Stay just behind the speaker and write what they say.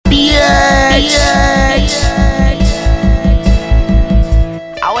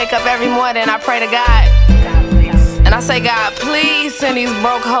pray to God. And I say, God, please send these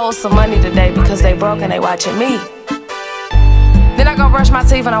broke hoes some money today because they broke and they watching me. Then I go brush my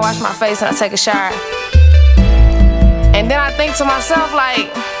teeth and I wash my face and I take a shower. And then I think to myself,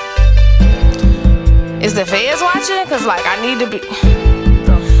 like, is the feds watching? Cause like I need to be.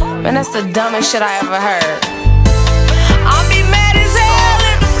 Man, that's the dumbest shit I ever heard. I'll be mad as hell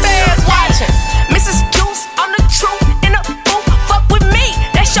if the feds watching. Mrs. Juice on the truth in the booth. Fuck with me,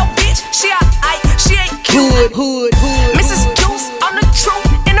 that's your bitch. She alright, she ain't cute. Hood. Mrs. Juice on the truth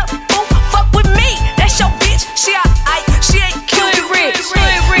in the booth. Fuck with me, that's your bitch. She alright, she ain't cute.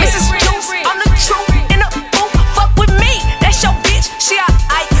 Mrs. Juice on the truth in the booth. Fuck with me, that's your bitch. She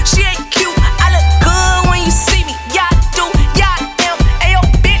alright, she ain't cute. I look good when you see me. Yeah, I do. Yeah, I am. Ayo,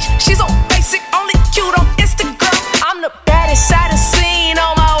 bitch, she's so basic, only cute on Instagram. I'm the baddest side of scene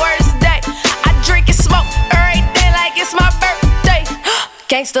on my worst day. I drink and smoke every day like it's my birthday.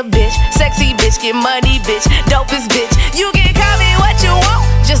 Gangsta bitch, sexy bitch, get money bitch, dopest bitch. You can call me what you want,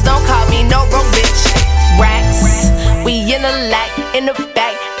 just don't call me no broke bitch. Racks, we in the lack, in the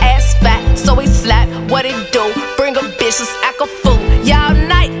back, ass fat, so we slap. What it do? Bring a bitch, let's act a fool. Y'all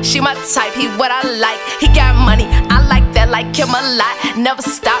night, she my type, he what I like. He got money, I like that, like him a lot. Never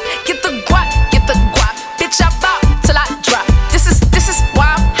stop, get the guap, bitch I bop till I drop. This is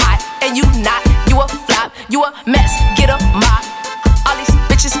why I'm hot, and you not. You a flop, you a mess, get a mop. All these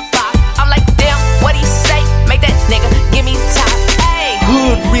bitches pop. I'm like, damn, what he say? Make that nigga give me top. Hey,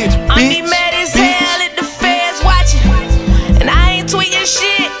 good rich bitch. I be mad as hell if the feds watching, and I ain't tweeting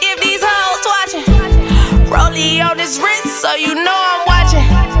shit if these hoes watching. Rollie on his wrist, so you know I'm watching.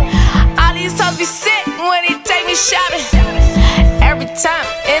 All these hoes be sick when he take me shopping. Every time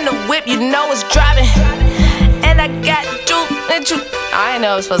in the whip, you know it's driving. And I got juke and juke. I ain't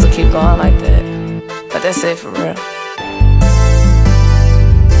know I was supposed to keep going like that, but that's it for real.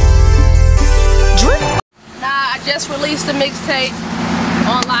 Nah, I just released a mixtape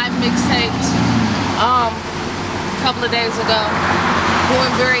on Live Mixtapes a couple of days ago.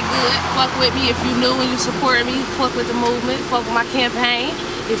 Doing very good. Fuck with me if you new and you support me. Fuck with the movement. Fuck with my campaign.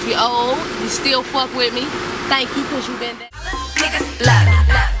 If you old, you still fuck with me. Thank you, cause you been there. Niggas love.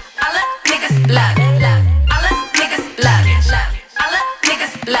 All the niggas love.